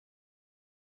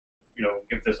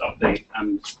give this update.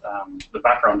 And the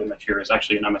background image here is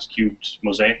actually an MS-cubed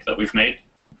mosaic that we've made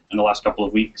in the last couple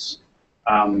of weeks.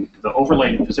 The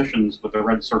overlaid positions with the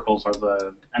red circles are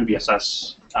the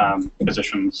MSSS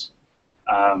positions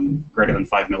greater than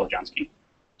 5 millijansky.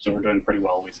 So we're doing pretty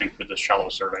well, we think, with this shallow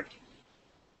survey.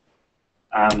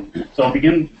 So I'll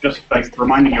begin just by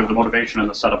reminding you of the motivation and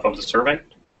the setup of the survey.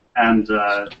 And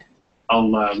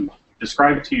I'll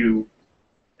describe to you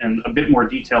in a bit more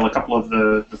detail a couple of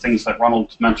the things that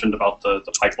Ronald mentioned about the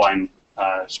pipeline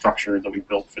structure that we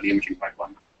built for the imaging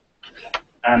pipeline.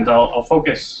 And I'll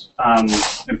focus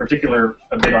in particular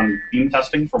a bit on beam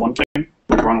testing for one thing,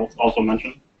 which Ronald also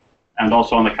mentioned, and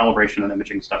also on the calibration and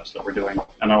imaging steps that we're doing.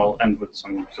 And I'll end with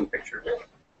some pictures.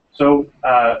 So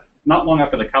not long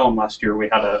after the Calum last year, we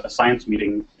had a science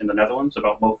meeting in the Netherlands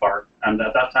about LOFAR, and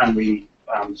at that time we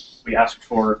asked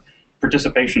for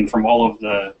participation from all of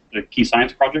the key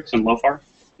science projects in LOFAR.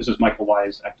 This is Michael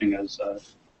Wise acting as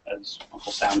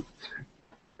Uncle Sam.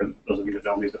 For those of you that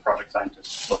don't know, he's the project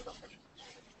scientist. LOFAR.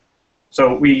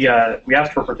 So we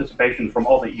asked for participation from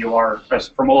all the EOR,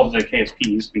 from all of the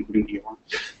KSPs, including EOR,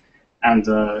 and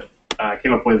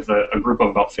came up with a group of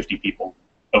about 50 people,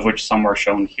 of which some are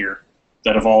shown here,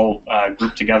 that have all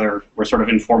grouped together. We're sort of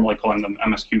informally calling them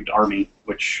MS-cubed Army,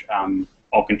 which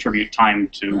all contribute time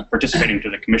to participating to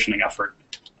the commissioning effort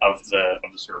of the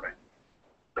survey.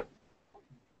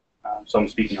 So I'm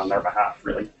speaking on their behalf,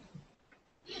 really.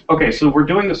 Okay, so we're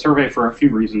doing the survey for a few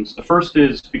reasons. The first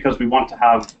is because we want to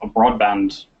have a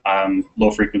broadband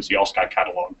low-frequency all-sky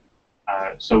catalog.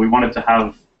 So we wanted to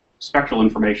have spectral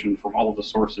information from all of the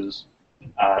sources,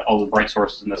 all the bright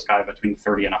sources in the sky between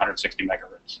 30 and 160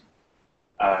 megahertz,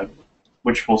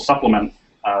 which will supplement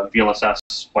VLSS,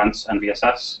 WENS, and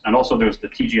VSS. And also there's the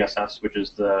TGSS, which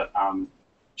is the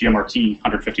GMRT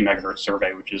 150 megahertz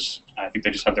survey, which is, I think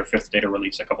they just had their 5th data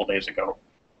release a couple days ago.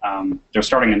 They're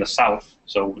starting in the south,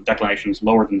 so declinations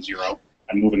lower than 0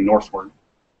 and moving northward.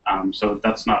 So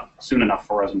that's not soon enough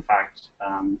for us, in fact.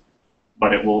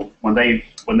 But it will, when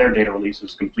their data release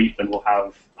is complete, then we'll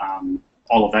have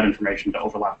all of that information to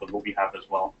overlap with what we have as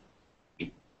well.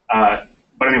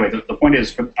 But anyway, the point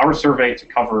is for our survey to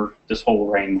cover this whole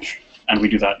range, and we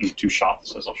do that in 2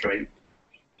 shots, as I'll show you.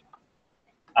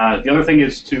 The other thing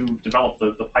is to develop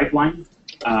the pipeline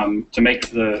to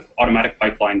make the automatic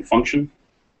pipeline function,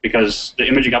 because the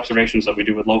imaging observations that we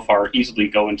do with LOFAR easily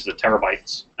go into the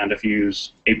terabytes, and if you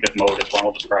use 8-bit mode, as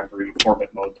Ronald described, or even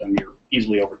 4-bit mode, then you're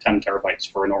easily over 10 terabytes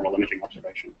for a normal imaging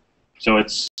observation. So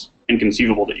it's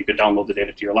inconceivable that you could download the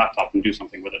data to your laptop and do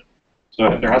something with it.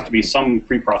 So there has to be some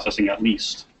pre-processing at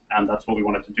least, and that's what we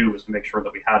wanted to do, was to make sure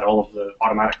that we had all of the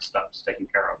automatic steps taken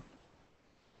care of.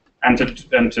 And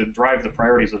to drive the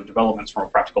priorities of the developments from a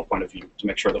practical point of view, to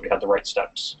make sure that we had the right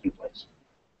steps in place.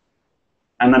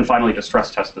 And then finally to stress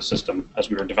test the system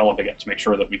as we were developing it to make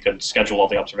sure that we could schedule all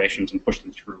the observations and push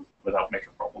them through without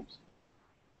major problems.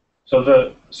 So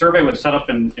the survey was set up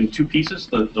in 2 pieces,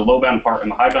 the low band part and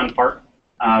the high band part.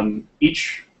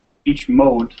 Each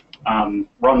mode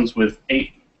runs with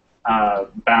 8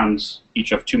 bands,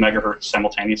 each of 2 megahertz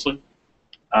simultaneously.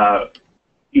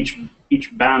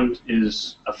 Each band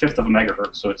is a 1/5 of a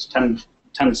megahertz, so it's 10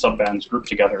 subbands grouped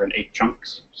together in 8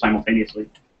 chunks simultaneously,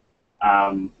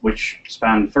 which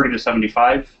span 30 to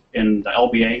 75 in the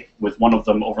LBA, with one of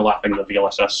them overlapping the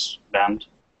VLSS band,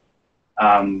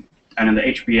 and in the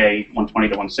HBA 120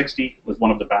 to 160, with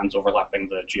one of the bands overlapping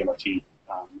the GMRT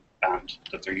band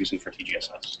that they're using for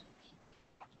TGSS.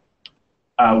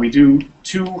 We do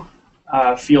 2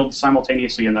 fields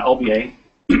simultaneously in the LBA,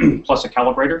 plus a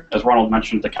calibrator. As Ronald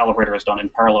mentioned, the calibrator is done in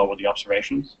parallel with the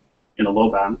observations in the low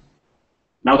band.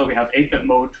 Now that we have 8-bit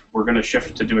mode, we're going to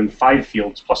shift to doing 5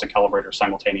 fields plus a calibrator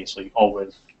simultaneously, all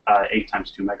with 8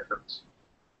 times 2 megahertz.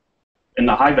 In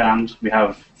the high band, we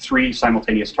have 3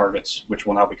 simultaneous targets, which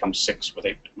will now become 6 with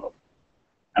 8-bit mode.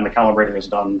 And the calibrator is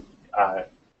done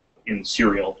in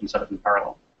serial instead of in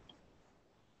parallel.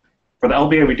 For the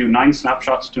LBA, we do 9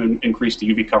 snapshots to increase the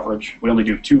UV coverage. We only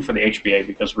do 2 for the HBA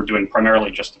because we're doing primarily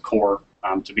just the core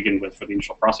to begin with for the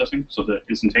initial processing. So the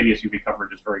instantaneous UV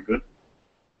coverage is very good.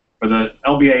 For the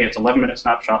LBA, it's 11-minute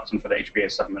snapshots, and for the HBA,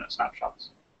 7-minute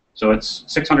snapshots. So it's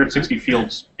 660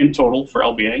 fields in total for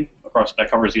LBA. Across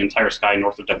that covers the entire sky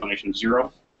north of declination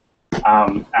 0.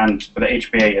 And for the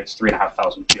HBA, it's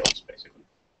 3,500 fields, basically.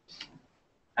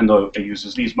 And it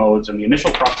uses these modes, and the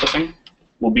initial processing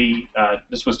will be,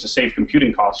 this was to save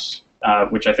computing costs,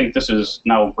 which I think this is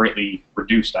now greatly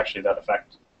reduced, actually, that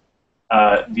effect.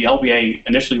 The LBA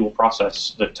initially will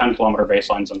process the 10-kilometer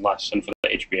baselines and less, and for the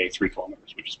HBA, 3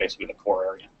 kilometers, which is basically the core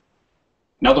area.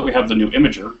 Now that we have the new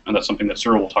imager, and that's something that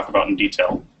Cyril will talk about in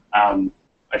detail,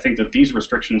 I think that these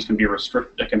restrictions can be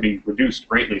reduced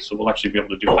greatly, so we'll actually be able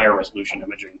to do higher resolution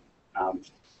imaging.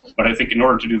 But I think in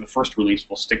order to do the first release,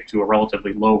 we'll stick to a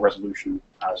relatively low resolution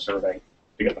survey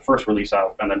to get the first release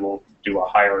out, and then we'll do a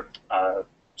higher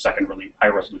high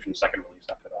resolution second release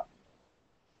after that.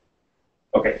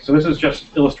 Okay, so this is just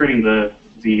illustrating the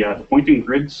pointing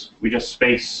grids. We just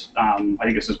space, I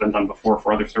think this has been done before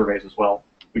for other surveys as well.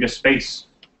 We just space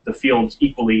the fields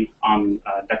equally on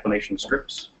declination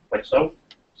strips, like so.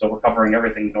 So we're covering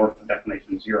everything north of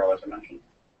declination 0, as I mentioned.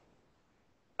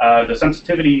 The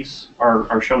sensitivities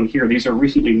are shown here. These are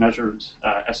recently measured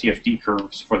SEFD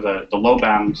curves for the low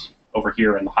band over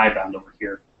here and the high band over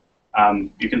here.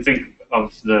 You can think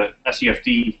of the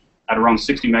SEFD at around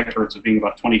 60 megahertz of being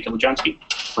about 20 kilojansky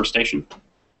per station.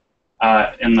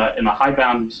 In the high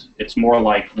band, it's more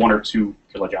like 1 or 2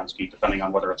 kilojansky, depending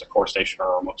on whether it's a core station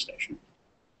or a remote station.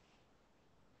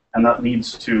 And that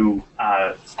leads to,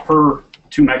 per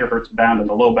 2 megahertz band in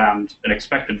the low band, an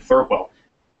expected thermal.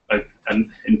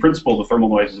 And in principle, the thermal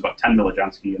noise is about 10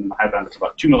 millijansky, and in the high band, it's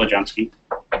about 2 millijansky.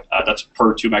 That's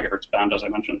per 2 megahertz band, as I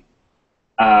mentioned.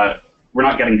 We're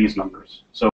not getting these numbers.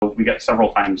 So we get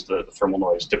several times the thermal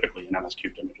noise, typically in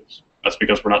MS-cubed images. That's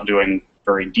because we're not doing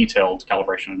very detailed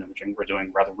calibration and imaging. We're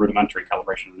doing rather rudimentary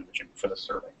calibration and imaging for this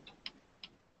survey.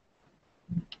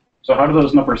 So how do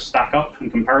those numbers stack up in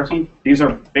comparison? These are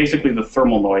basically the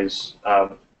thermal noise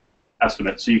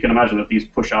estimates. So you can imagine that these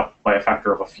push up by a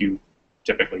factor of a few,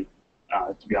 typically,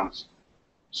 to be honest.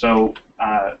 So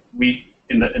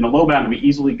in the low band, we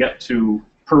easily get to,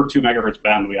 per 2 megahertz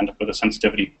band, we end up with a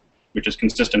sensitivity which is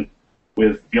consistent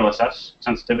with VLSS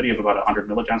sensitivity of about 100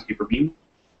 millijansky per beam.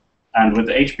 And with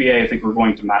the HBA, I think we're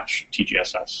going to match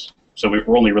TGSS. So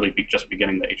we're only really just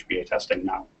beginning the HBA testing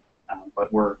now.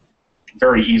 But we're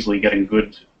very easily getting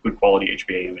good quality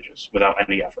HBA images without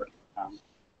any effort.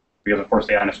 Because, of course,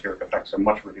 the atmospheric effects are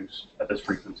much reduced at this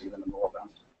frequency than in the low band.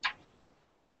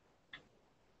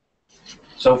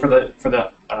 So for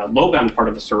the low band part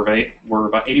of the survey, we're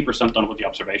about 80% done with the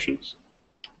observations.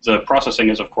 The processing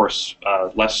is, of course,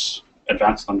 less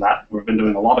advanced than that. We've been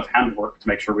doing a lot of handwork to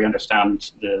make sure we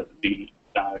understand the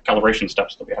calibration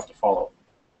steps that we have to follow.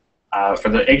 For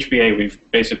the HBA, we've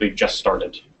basically just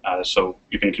started, so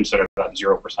you can consider that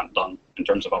 0% done in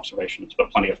terms of observations, but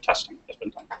plenty of testing has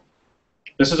been done.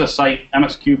 This is a site,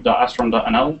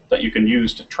 mscube.astron.nl, that you can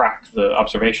use to track the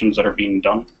observations that are being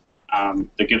done.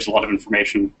 That gives a lot of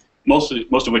information, most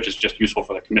of which is just useful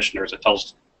for the commissioners. It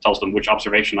tells them which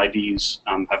observation IDs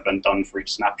have been done for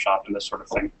each snapshot and this sort of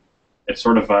thing. It's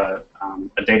sort of a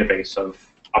database of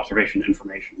observation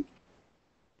information.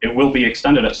 It will be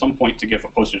extended at some point to give a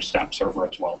postage stamp server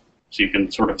as well. So you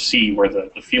can sort of see where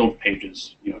the field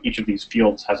pages, each of these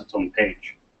fields has its own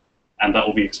page. And that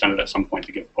will be extended at some point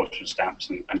to give postage stamps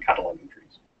and catalog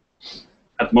entries.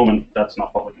 At the moment, that's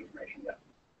not public information yet.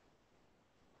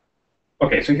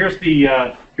 Okay, so here's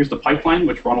the pipeline,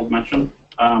 which Ronald mentioned.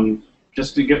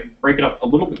 Just to break it up a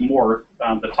little bit more,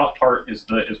 the top part is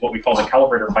what we call the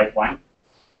calibrator pipeline.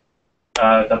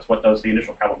 That's what does the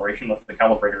initial calibration of the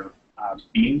calibrator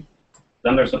beam.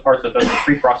 Then there's the part that does the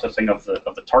pre-processing of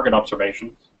the target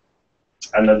observations,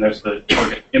 and then there's the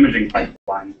target imaging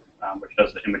pipeline, which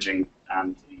does the imaging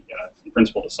and in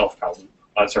principle the self-cal loop.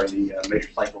 The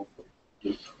major cycle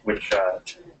loop, which,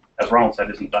 as Ronald said,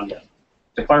 isn't done yet.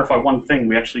 To clarify one thing,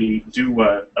 we actually do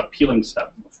a peeling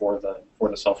step before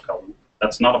the self-cal loop.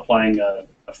 That's not applying a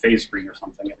phase screen or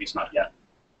something, at least not yet.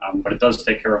 But it does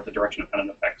take care of the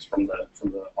direction-dependent effects from the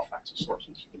off-axis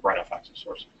sources, the bright off-axis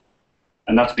sources.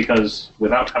 And that's because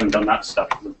without having done that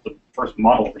step, the first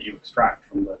model that you extract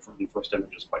from the first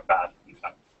image is quite bad, in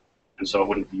fact. And so it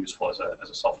wouldn't be useful as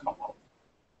a self-cal model.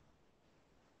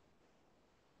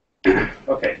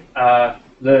 Okay,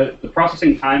 the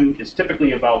processing time is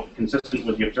typically about consistent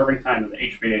with the observing time in the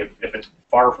HBA if it's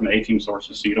far from the A-team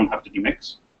sources, so you don't have to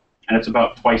demix. And it's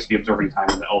about twice the observing time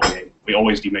in the LBA. We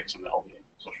always demix in the LBA,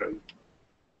 so I'll show you.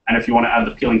 And if you want to add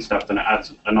the peeling step, then it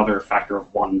adds another factor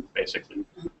of 1, basically.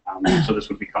 So this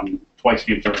would become twice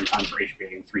the observing time for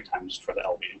HBA and 3 times for the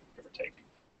LBA, give or take.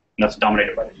 And that's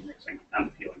dominated by the demixing and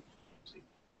the peeling.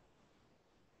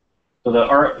 So the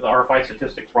RFI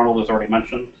statistics Ronald has already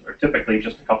mentioned are typically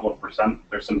just a couple of %.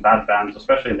 There's some bad bands,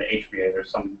 especially in the HBA.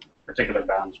 There's some particular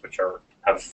bands which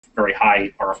have very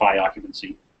high RFI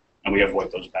occupancy, and we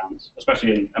avoid those bands,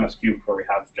 especially in MS-cubed where we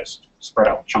have just spread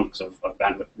out chunks of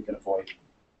bandwidth. We can avoid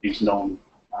these known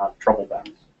trouble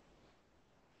bands.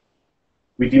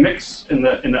 We demix in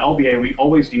the LBA. We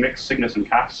always demix Cygnus and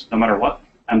CAS no matter what,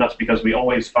 and that's because we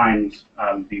always find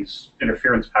these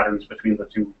interference patterns between the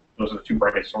two. Those are the two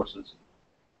brightest sources.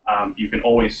 you can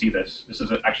always see this. This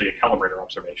is actually a calibrator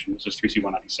observation. This is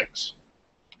 3C196.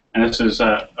 And this is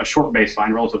a short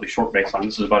baseline, relatively short baseline.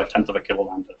 This is about 1/10 of a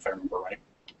kilolambda, if I remember right.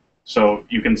 So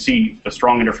you can see the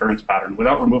strong interference pattern.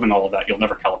 Without removing all of that, you'll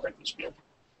never calibrate this field.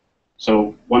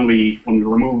 So when we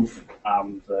remove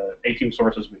the A-team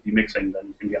sources with demixing, then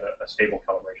you can get a stable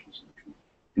calibration solution.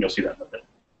 And you'll see that in a bit.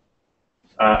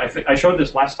 I showed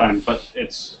this last time, but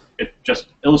it just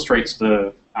illustrates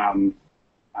the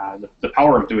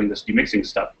power of doing this demixing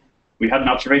step. We had an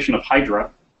observation of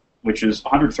Hydra, which is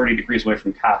 130 degrees away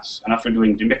from CAS, and after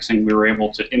doing demixing, we were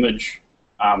able to image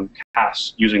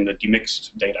CAS using the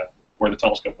demixed data, where the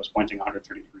telescope was pointing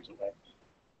 130 degrees away.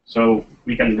 So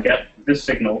we can get this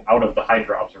signal out of the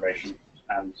Hydra observation,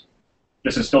 and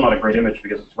this is still not a great image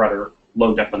because it's rather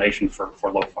low definition for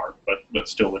LOFAR, but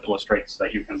still it illustrates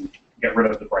that you can get rid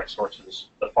of the bright sources,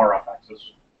 the far off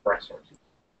axis bright sources.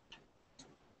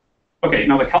 Okay,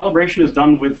 now the calibration is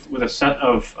done with a set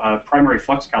of primary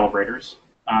flux calibrators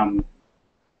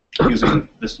using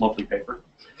this lovely paper.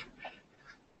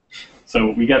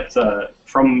 So we get,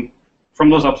 from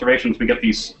those observations, we get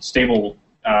these stable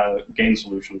gain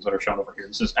solutions that are shown over here.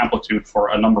 This is amplitude for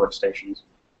a number of stations.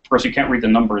 Of course, you can't read the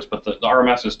numbers, but the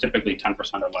RMS is typically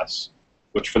 10% or less,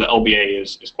 which for the LBA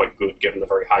is quite good given the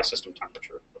very high system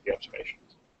temperature of the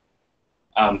observations.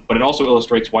 But it also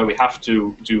illustrates why we have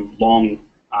to do long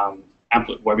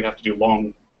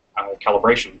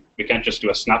calibration. We can't just do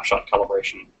a snapshot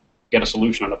calibration, get a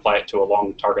solution and apply it to a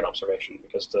long target observation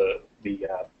because the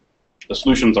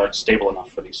solutions aren't stable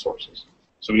enough for these sources.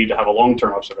 So we need to have a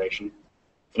long-term observation.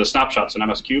 For the snapshots in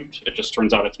MS cubed, it just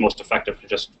turns out it's most effective to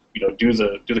just do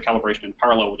the calibration in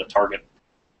parallel with the target,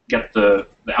 get the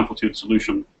amplitude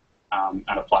solution, and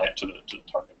apply it to the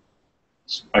target.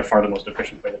 It's by far the most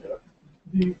efficient way to do it.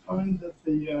 Do you find that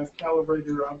the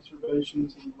calibrator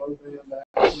observations in low band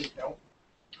actually help?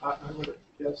 I would have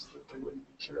guessed that they wouldn't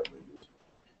be terribly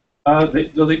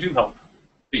useful. They do help.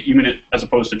 You mean it as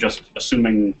opposed to just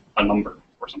assuming a number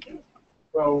or something like that?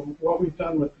 Well, what we've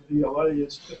done with the VLA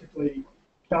is typically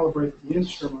calibrate the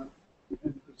instrument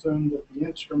and presume that the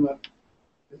instrument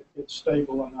is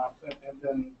stable enough, and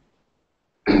then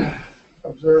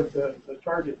observe the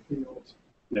target fields.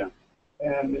 Yeah.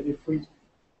 And if we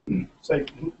say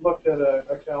looked at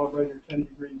a calibrator 10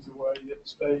 degrees away,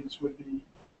 its phase would be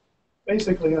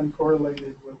basically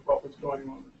uncorrelated with what was going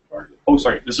on with the target. Oh,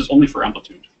 sorry. This is only for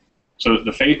amplitude. So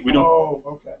the phase we don't. Oh,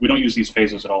 okay. We don't use these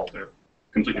phases at all. They're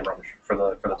completely rubbish for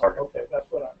the target. Okay, that's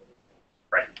what I mean.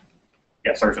 Right.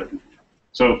 Yeah. Sorry for the confusion.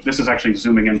 So this is actually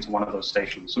zooming into one of those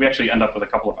stations. So we actually end up with a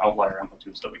couple of outlier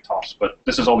amplitudes that we toss, but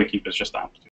this is all we keep is just the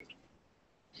amplitude.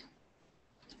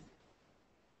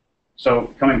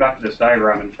 So coming back to this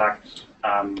diagram, in fact,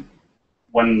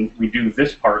 when we do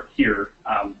this part here,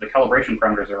 the calibration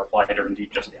parameters are applied are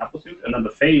indeed just the amplitude, and then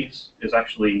the phase is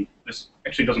actually, this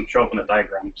actually doesn't show up in the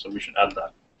diagram, so we should add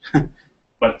that.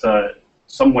 But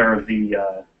somewhere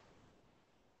the,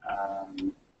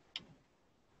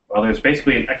 well, there's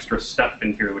basically an extra step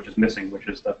in here which is missing, which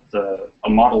is that a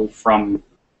model from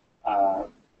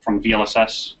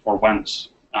VLSS or WENS,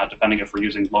 depending if we're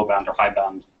using low band or high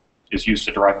band, is used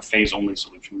to derive a phase-only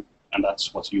solution, and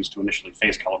that's what's used to initially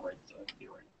phase calibrate the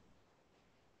array.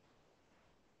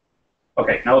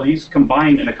 Okay, now these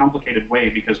combine in a complicated way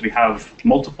because we have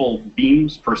multiple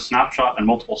beams per snapshot and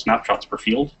multiple snapshots per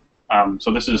field.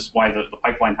 So this is why the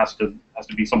pipeline has to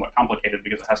be somewhat complicated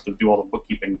because it has to do all the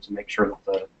bookkeeping to make sure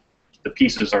that the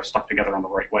pieces are stuck together in the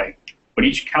right way. But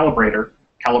each calibrator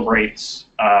calibrates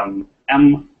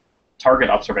M target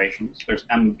observations. There's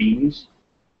M beams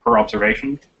per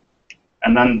observation.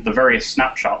 And then the various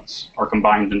snapshots are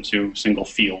combined into single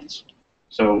fields.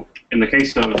 So in the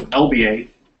case of LBA,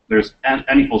 there's n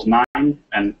equals 9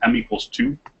 and m equals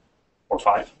 2 or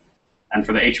 5. And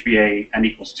for the HBA, n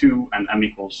equals 2 and m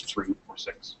equals 3 or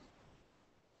 6.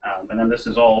 And then this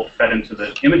is all fed into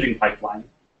the imaging pipeline,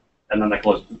 and then that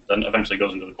then eventually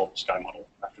goes into the global sky model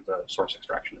after the source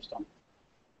extraction is done.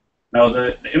 Now,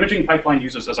 the imaging pipeline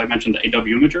uses, as I mentioned, the AW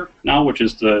Imager now, which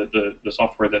is the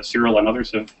software that Cyril and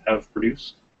others have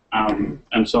produced. And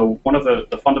so one of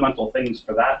the fundamental things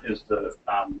for that is the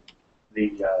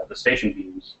station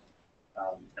beams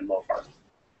in LOFAR.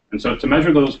 And so to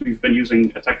measure those, we've been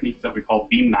using a technique that we call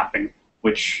beam mapping,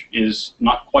 which is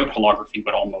not quite holography,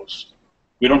 but almost.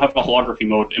 We don't have a holography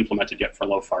mode implemented yet for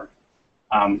LOFAR.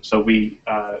 So we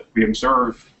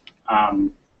observe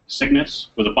Cygnus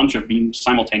with a bunch of beams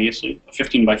simultaneously, a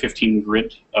 15 by 15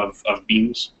 grid of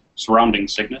beams surrounding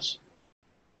Cygnus.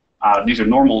 These are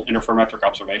normal interferometric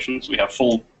observations. We have a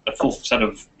full set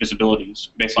of visibilities,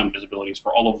 baseline visibilities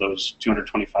for all of those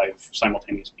 225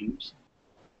 simultaneous beams.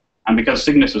 And because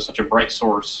Cygnus is such a bright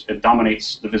source, it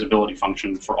dominates the visibility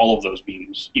function for all of those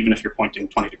beams, even if you're pointing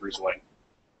 20 degrees away.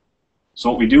 So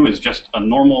what we do is just a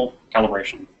normal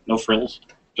calibration, no frills,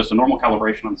 just a normal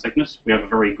calibration on Cygnus. We have a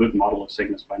very good model of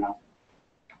Cygnus by now.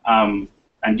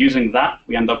 And using that,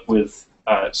 we end up with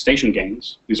station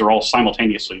gains. These are all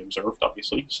simultaneously observed,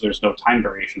 obviously, so there's no time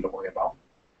variation to worry about.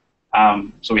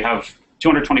 So we have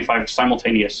 225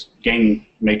 simultaneous gain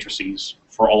matrices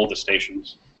for all of the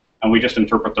stations, and we just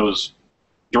interpret those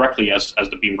directly as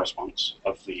the beam response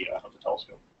of the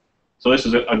telescope. So this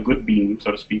is a good beam,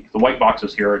 so to speak. The white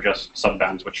boxes here are just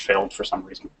subbands which failed for some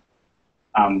reason.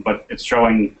 But it's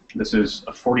showing this is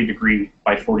a 40 degree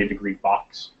by 40 degree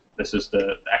box. This is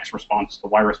the X response, the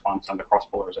Y response, and the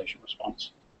cross-polarization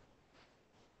response.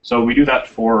 So we do that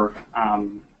for,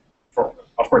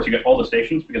 of course, you get all the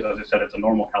stations, because as I said, it's a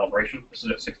normal calibration. This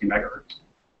is at 60 megahertz.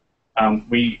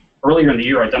 We, earlier in the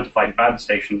year, identified bad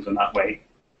stations in that way.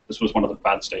 This was one of the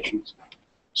bad stations.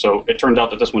 So it turned out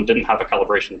that this one didn't have a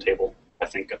calibration table, I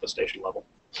think, at the station level.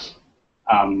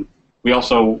 We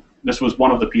also, this was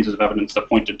one of the pieces of evidence that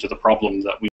pointed to the problem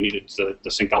that we needed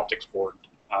the sync optics board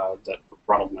that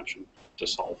Ronald mentioned to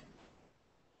solve.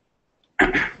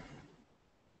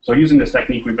 So using this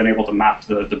technique, we've been able to map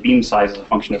the beam size as a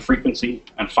function of frequency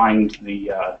and find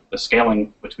the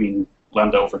scaling between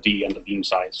lambda over d and the beam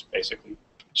size, basically.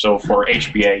 So for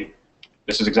HBA,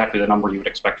 this is exactly the number you would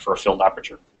expect for a filled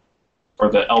aperture. For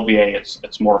the LBA,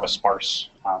 it's more of a sparse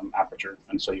aperture,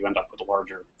 and so you end up with a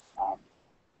larger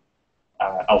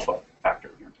alpha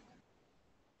factor here.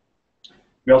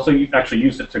 We also actually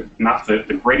used it to map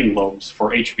the grading lobes for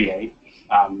HBA.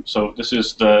 So this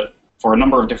is for a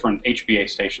number of different HBA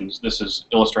stations, this is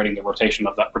illustrating the rotation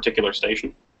of that particular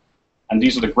station. And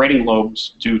these are the grading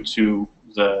lobes due to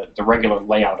the regular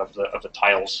layout of the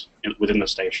tiles within the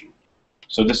station.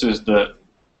 So this is the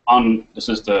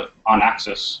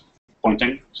on-axis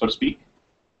pointing, so to speak.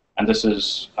 And this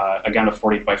is, again, a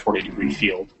 40 by 40 degree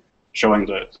field, showing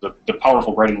the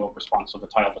powerful grading lobe response of the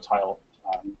tile-to-tile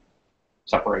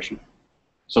separation.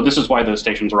 So this is why the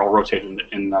stations are all rotated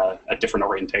at different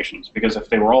orientations, because if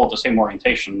they were all at the same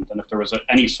orientation, then if there was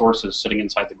any sources sitting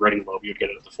inside the grading lobe, you'd get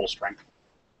it at the full strength.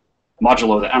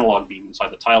 Modulo the analog beam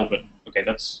inside the tile, but okay,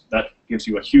 that gives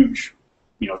you a huge,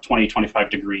 20, 25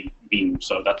 degree beam.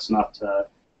 So that's not going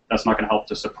to help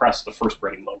to suppress the first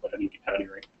grading lobe at any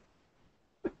rate.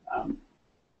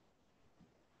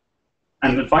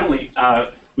 And then finally,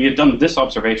 we had done this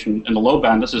observation in the low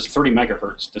band. This is 30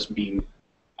 megahertz, this beam.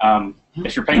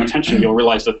 If you're paying attention, you'll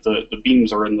realize that the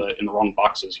beams are in the wrong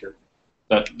boxes here.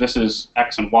 That this is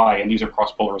X and Y, and these are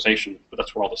cross-polarization, but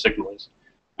that's where all the signal is.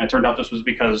 And it turned out this was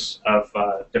because of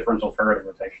differential Faraday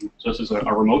rotation. So this is a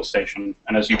remote station,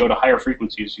 and as you go to higher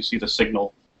frequencies, you see the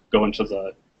signal go into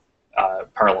the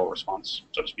parallel response,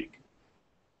 so to speak.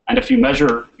 And if you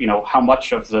measure, how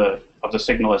much of the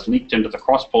signal is leaked into the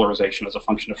cross-polarization as a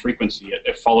function of frequency,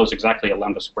 it follows exactly a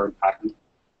lambda squared pattern,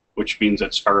 which means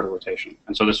it's Faraday rotation.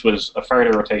 And so this was a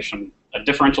Faraday rotation, a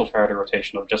differential Faraday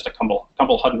rotation of just a couple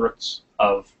hundredths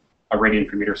of a radian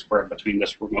per meter squared between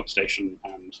this remote station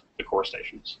and the core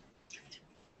stations.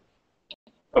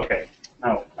 Okay,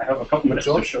 now I have a couple minutes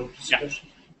to show. Yeah.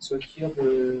 So here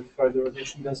the Faraday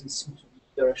rotation doesn't seem to be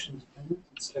direction dependent.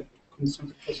 It's like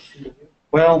constant across the field here.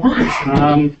 Well,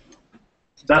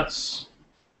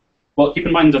 keep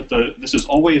in mind that this is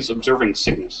always observing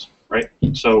Cygnus, right?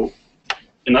 So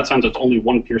in that sense, it's only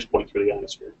one Pierce point through the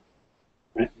ionosphere,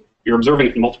 right? You're observing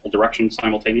it in multiple directions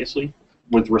simultaneously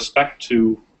with respect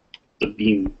to the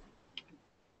beam. Do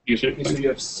you see? Okay, so you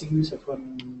have Cygnus at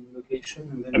one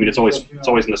location, and then it's always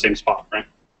in the same spot, right?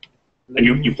 And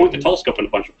you point the telescope in a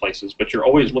bunch of places, but you're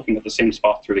always looking at the same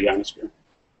spot through the ionosphere.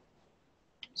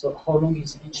 So how long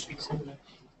is each pixel?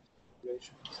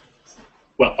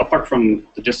 Well, apart from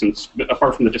the distance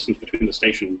between the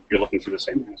station, you're looking through the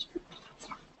same ionosphere.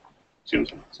 See what I'm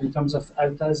saying? So in terms of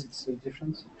alphas, it's a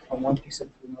difference from one pixel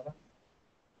to another?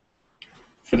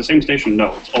 For the same station,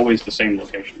 no. It's always the same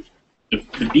location.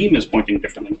 The beam is pointing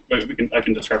differently. I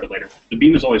can describe it later. The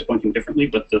beam is always pointing differently,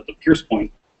 but the pierce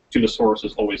point to the source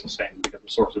is always the same, because the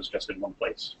source is just in one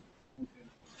place.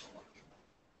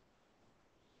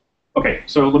 Okay,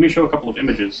 so let me show a couple of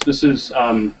images. This is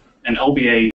an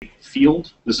LBA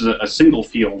field. This is a single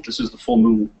field. This is the full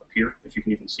moon up here, if you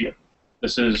can even see it.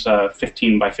 This is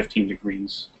 15 by 15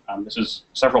 degrees. This is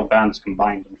several bands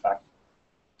combined, in fact.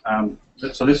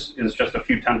 So this is just a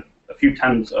few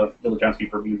tens of Villagensky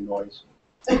per beam noise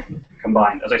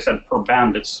combined. As I said, per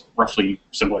band, it's roughly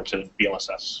similar to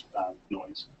BLSS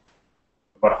noise,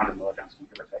 about 100 Villagensky,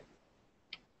 give or take.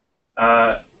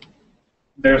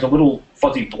 there's a little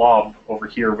fuzzy blob over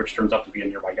here, which turns out to be a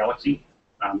nearby galaxy.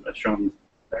 That's shown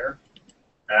there.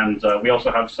 And we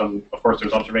also have some, of course,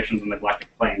 there's observations in the galactic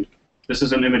plane. This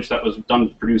is an image that was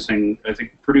done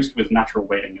produced with natural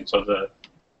weighting, and so the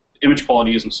image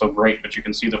quality isn't so great, but you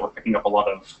can see that we're picking up a lot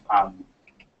of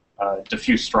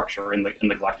diffuse structure in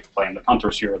the galactic plane. The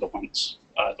contours here are the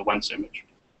Wentz image.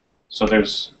 So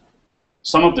there's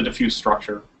some of the diffuse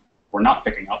structure we're not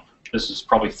picking up. This is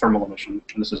probably thermal emission,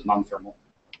 and this is non-thermal.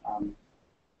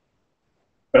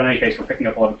 But in any case, we're picking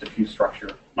up a lot of diffuse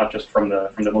structure, not just from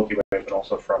the Milky Way, but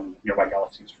also from nearby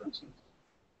galaxies, for instance.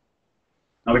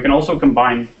 Now we can also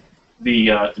combine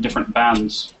the different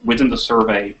bands within the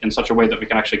survey in such a way that we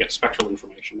can actually get spectral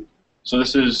information. So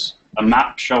this is a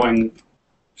map showing,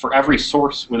 for every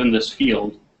source within this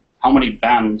field, how many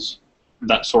bands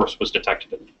that source was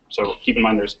detected in. So keep in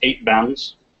mind there's 8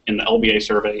 bands in the LBA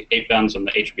survey, 8 bands in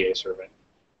the HBA survey.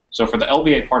 So for the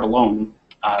LBA part alone,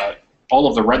 all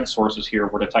of the red sources here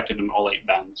were detected in all 8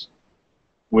 bands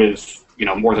with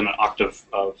more than an octave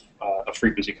of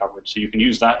frequency coverage. So you can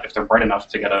use that if they're bright enough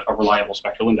to get a reliable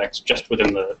spectral index just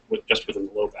within the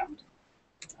low band.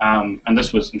 And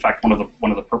this was in fact one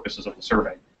of the purposes of the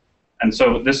survey. And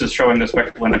so this is showing the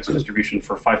spectral index distribution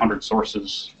for 500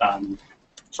 sources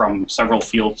from several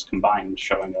fields combined,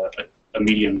 showing a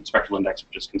median spectral index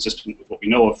which is consistent with what we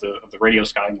know of the radio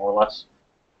sky more or less,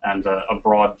 and a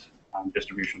broad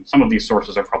distribution. Some of these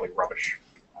sources are probably rubbish.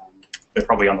 They're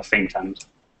probably on the faint end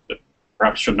that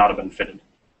perhaps should not have been fitted.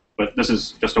 But this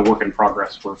is just a work in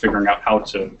progress. We're figuring out how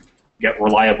to get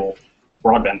reliable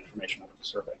broadband information out of the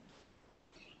survey.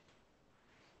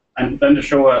 And then to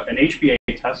show an HBA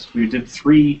test, we did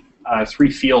three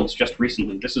fields just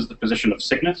recently. This is the position of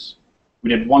Cygnus. We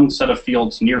did one set of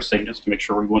fields near Cygnus to make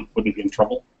sure we wouldn't be in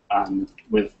trouble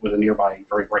with a nearby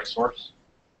very bright source.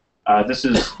 This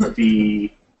is what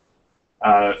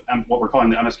we're calling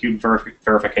the MS-cubed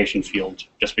verification field,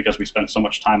 just because we spent so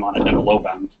much time on it in the low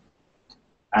band.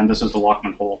 And this is the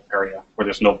Lockman hole area, where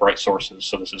there's no bright sources,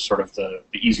 so this is sort of the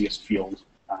easiest field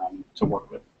to work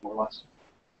with, more or less.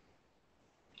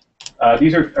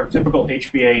 These are typical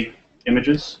HBA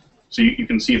images, so you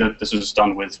can see that this is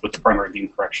done with the primary beam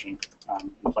correction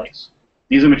in place.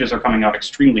 These images are coming out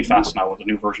extremely fast now with the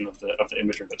new version of the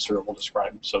imager that Cyril will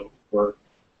describe, so we're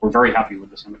very happy with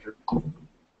this imager.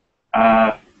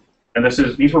 And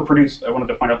these were produced, I wanted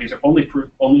to point out, these are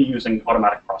only using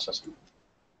automatic processing.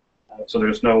 So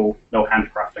there's no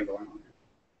handcrafting going on here.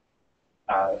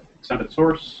 Extended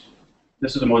source.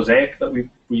 This is a mosaic that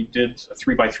we did, a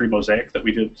 3x3 mosaic that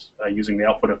we did using the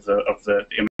output of the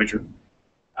imager.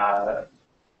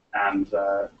 And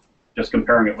just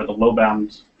comparing it with a low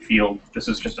band field, this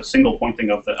is just a single pointing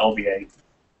of the LBA,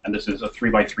 and this is a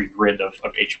 3x3 grid of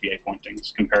HBA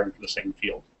pointings comparing to the same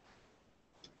field.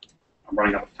 I'm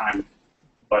running out of time,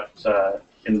 but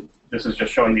this is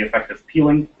just showing the effect of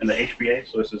peeling in the HBA.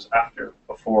 So this is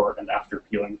before and after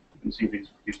peeling. You can see these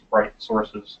bright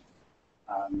sources.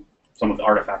 Some of the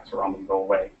artifacts around them go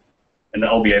away. In the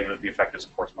LBA, the effect is,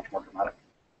 of course, much more dramatic.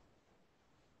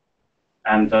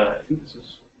 And I think this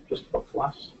is just about the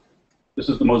last. This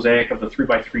is the mosaic of the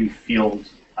 3x3 field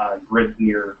grid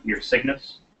near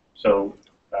Cygnus. So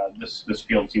this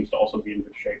field seems to also be in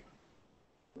good shape.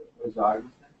 What is the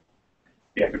item?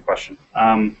 Yeah, good question.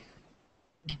 I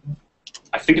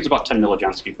think it's about 10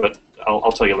 millijansky, but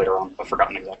I'll tell you later on. I've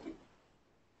forgotten exactly.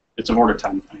 It's of order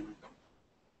 10, anyway.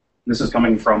 This is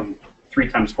coming from 3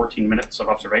 times 14 minutes of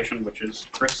observation, which is,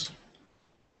 Chris,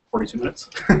 42 minutes.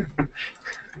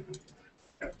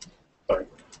 Sorry.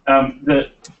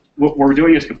 What we're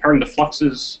doing is comparing the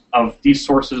fluxes of these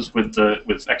sources with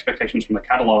expectations from the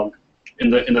catalog. In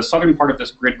the southern part of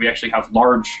this grid, we actually have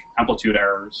large amplitude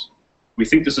errors. We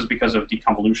think this is because of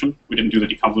deconvolution. We didn't do the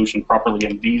deconvolution properly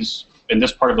in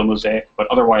this part of the mosaic, but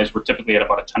otherwise we're typically at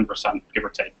about a 10%, give or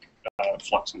take,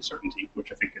 flux uncertainty,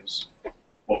 which I think is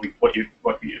what you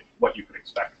could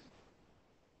expect.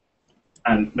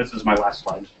 And this is my last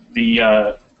slide.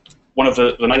 One of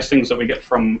the nice things that we get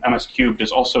from MS-cubed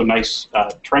is also nice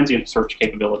transient search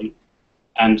capability.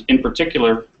 And in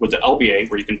particular, with the LBA,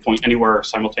 where you can point anywhere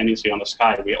simultaneously on the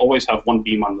sky, we always have one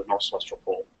beam on the North Celestial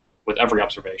Pole with every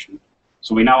observation.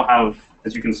 So we now have,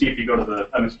 as you can see if you go to the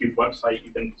MS-cubed website,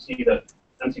 you can see that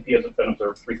NCP has been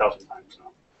observed 3,000 times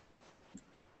now.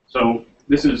 So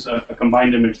this is a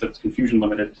combined image that's confusion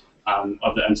limited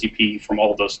of the NCP from all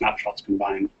of those snapshots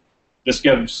combined. This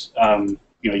gives,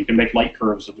 you can make light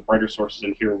curves of the brighter sources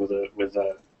in here with a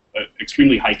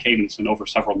extremely high cadence and over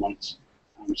several months.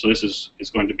 So this is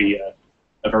going to be a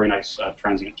very nice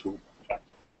transient tool.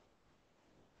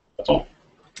 That's all.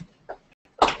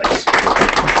 Thanks.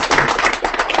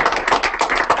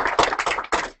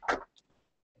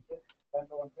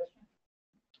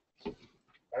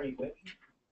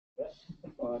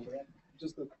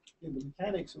 in the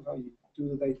mechanics of how you do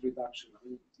the data reduction. I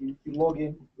mean, you log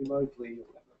in remotely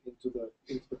into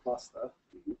the cluster,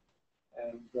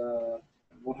 and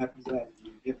what happens then?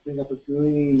 You bring up a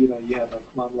GUI. You have a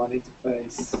command line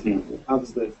interface. How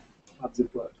does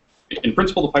it work? In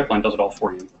principle, the pipeline does it all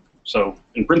for you. So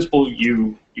in principle,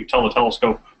 you tell the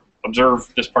telescope,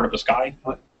 observe this part of the sky,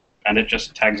 and it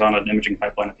just tags on an imaging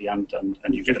pipeline at the end, and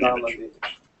you get an image.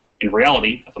 In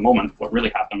reality, at the moment, what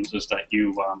really happens is that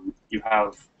you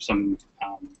have some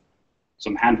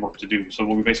handwork to do. So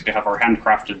we basically have our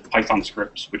handcrafted Python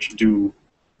scripts which do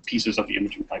pieces of the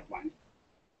imaging pipeline,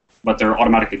 but they're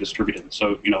automatically distributed.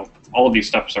 So all of these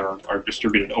steps are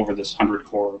distributed over this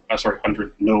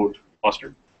 100 node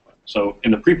cluster. So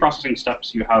in the pre-processing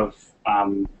steps, you have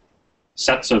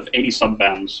sets of 80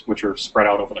 subbands which are spread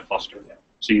out over the cluster.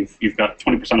 So you've got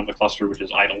 20% of the cluster which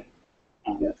is idle,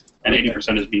 and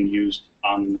 80% is being used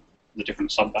on the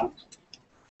different subbands.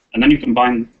 And then you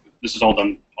combine. This is all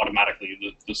done automatically.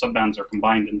 The subbands are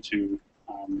combined into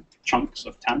chunks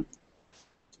of 10,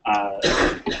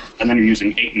 and then you're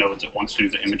using 8 nodes at once to do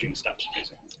the imaging steps,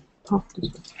 basically.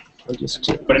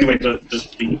 But anyway,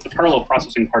 the parallel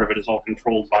processing part of it is all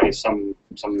controlled by some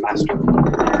master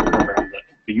program that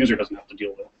the user doesn't have to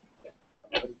deal with.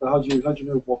 But how do you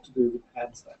know what to do with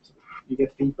hand steps? You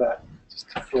get feedback.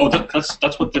 Oh,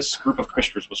 that's what this group of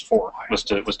Christers was for. Was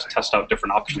to test out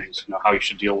different options. How you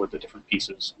should deal with the different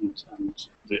pieces and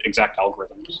the exact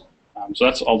algorithms. So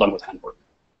that's all done with handwork.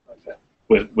 Okay.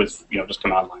 With just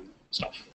command line stuff.